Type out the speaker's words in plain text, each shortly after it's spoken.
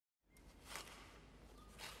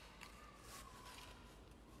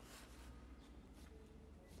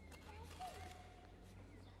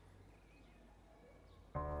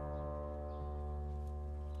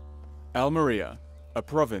Almería, a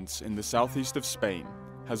province in the southeast of Spain,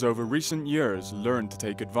 has over recent years learned to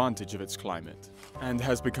take advantage of its climate and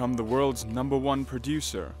has become the world's #1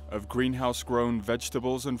 producer of greenhouse-grown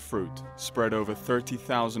vegetables and fruit spread over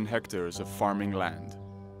 30,000 hectares of farming land.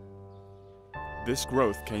 This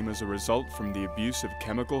growth came as a result from the abuse of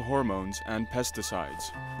chemical hormones and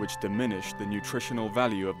pesticides, which diminished the nutritional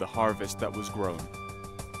value of the harvest that was grown.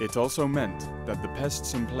 It also meant that the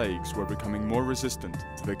pests and plagues were becoming more resistant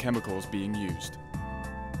to the chemicals being used.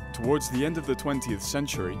 Towards the end of the 20th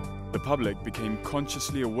century, the public became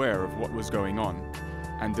consciously aware of what was going on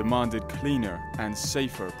and demanded cleaner and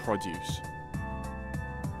safer produce.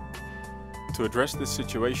 To address this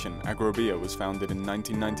situation, Agrobio was founded in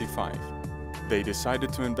 1995. They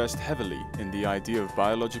decided to invest heavily in the idea of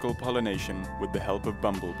biological pollination with the help of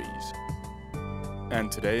bumblebees. And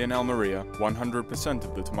today in Almería, 100%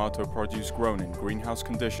 of the tomato produce grown in greenhouse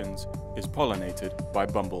conditions is pollinated by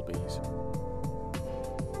bumblebees.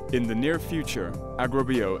 In the near future,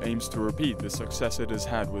 Agrobio aims to repeat the success it has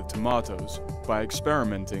had with tomatoes by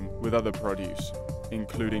experimenting with other produce,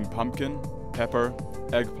 including pumpkin, pepper,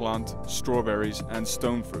 eggplant, strawberries, and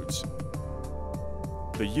stone fruits.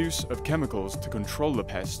 The use of chemicals to control the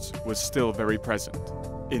pests was still very present.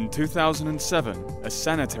 In 2007, a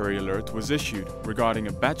sanitary alert was issued regarding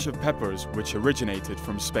a batch of peppers which originated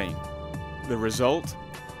from Spain. The result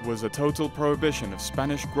was a total prohibition of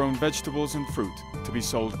Spanish-grown vegetables and fruit to be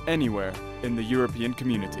sold anywhere in the European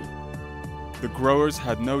community. The growers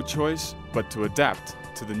had no choice but to adapt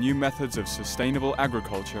to the new methods of sustainable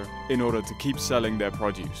agriculture in order to keep selling their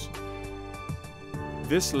produce.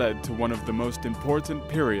 This led to one of the most important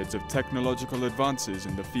periods of technological advances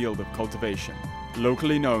in the field of cultivation,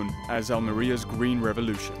 locally known as Almería's Green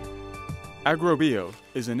Revolution. Agrobio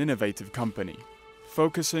is an innovative company,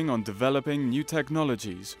 focusing on developing new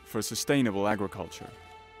technologies for sustainable agriculture.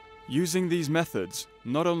 Using these methods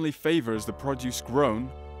not only favors the produce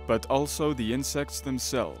grown, but also the insects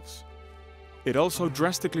themselves. It also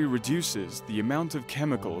drastically reduces the amount of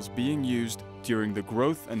chemicals being used during the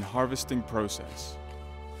growth and harvesting process.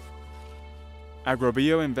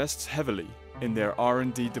 Agrobio invests heavily in their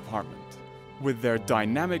R&D department. With their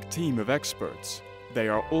dynamic team of experts, they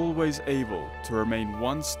are always able to remain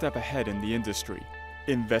one step ahead in the industry,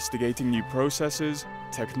 investigating new processes,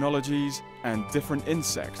 technologies, and different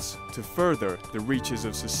insects to further the reaches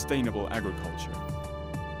of sustainable agriculture.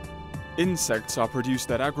 Insects are produced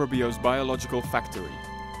at Agrobio's biological factory,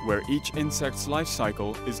 where each insect's life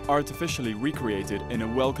cycle is artificially recreated in a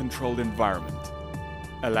well-controlled environment,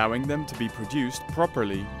 allowing them to be produced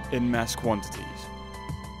properly in mass quantities.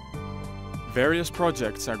 Various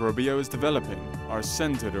projects Agrobio is developing are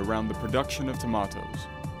centered around the production of tomatoes.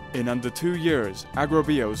 In under 2 years,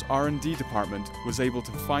 Agrobio's R&D department was able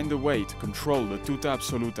to find a way to control the tuta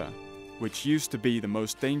absoluta, which used to be the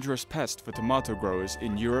most dangerous pest for tomato growers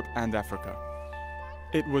in Europe and Africa.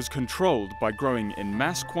 It was controlled by growing in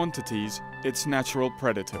mass quantities its natural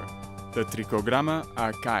predator, the Trichogramma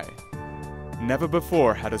archaea. Never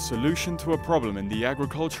before had a solution to a problem in the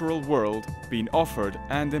agricultural world been offered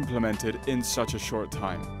and implemented in such a short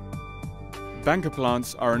time. Vanka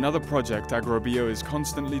Plants are another project Agrobio is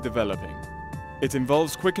constantly developing. It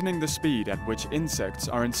involves quickening the speed at which insects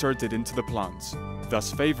are inserted into the plants,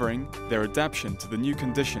 thus favoring their adaptation to the new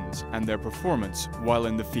conditions and their performance while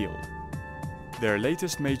in the field. Their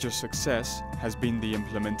latest major success has been the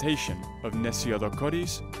implementation of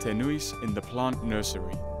Nesiodocoris tenuis in the plant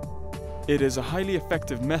nursery. It is a highly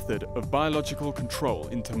effective method of biological control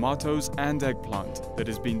in tomatoes and eggplant that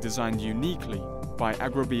has been designed uniquely by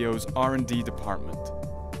Agrobio's R&D department.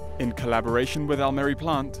 In collaboration with Almería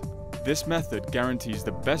Plant, this method guarantees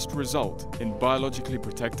the best result in biologically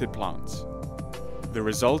protected plants. The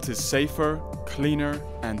result is safer, cleaner,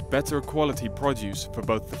 and better quality produce for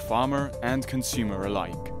both the farmer and consumer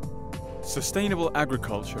alike. Sustainable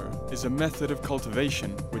agriculture is a method of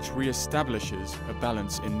cultivation which re-establishes a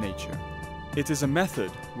balance in nature. It is a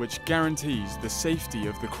method which guarantees the safety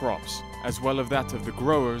of the crops, as well as that of the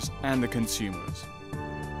growers and the consumers.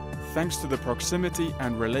 Thanks to the proximity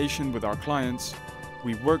and relation with our clients,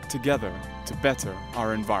 we work together to better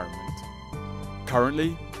our environment.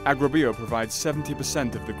 Currently, Agrobio provides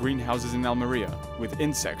 70% of the greenhouses in Almería with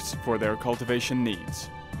insects for their cultivation needs.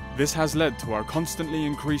 This has led to our constantly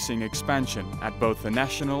increasing expansion at both the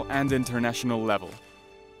national and international level.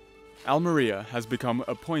 Almería has become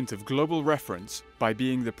a point of global reference by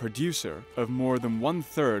being the producer of more than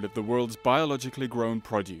 1/3 of the world's biologically grown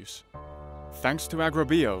produce. Thanks to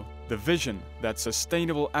Agrobio, the vision that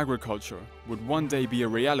sustainable agriculture would one day be a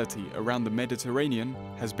reality around the Mediterranean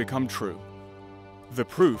has become true. The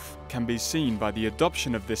proof can be seen by the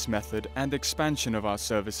adoption of this method and expansion of our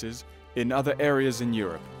services in other areas in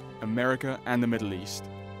Europe, America and the Middle East.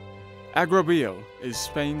 Agrobio is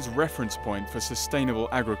Spain's reference point for sustainable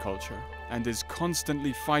agriculture and is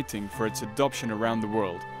constantly fighting for its adoption around the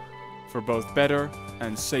world for both better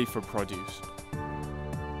and safer produce.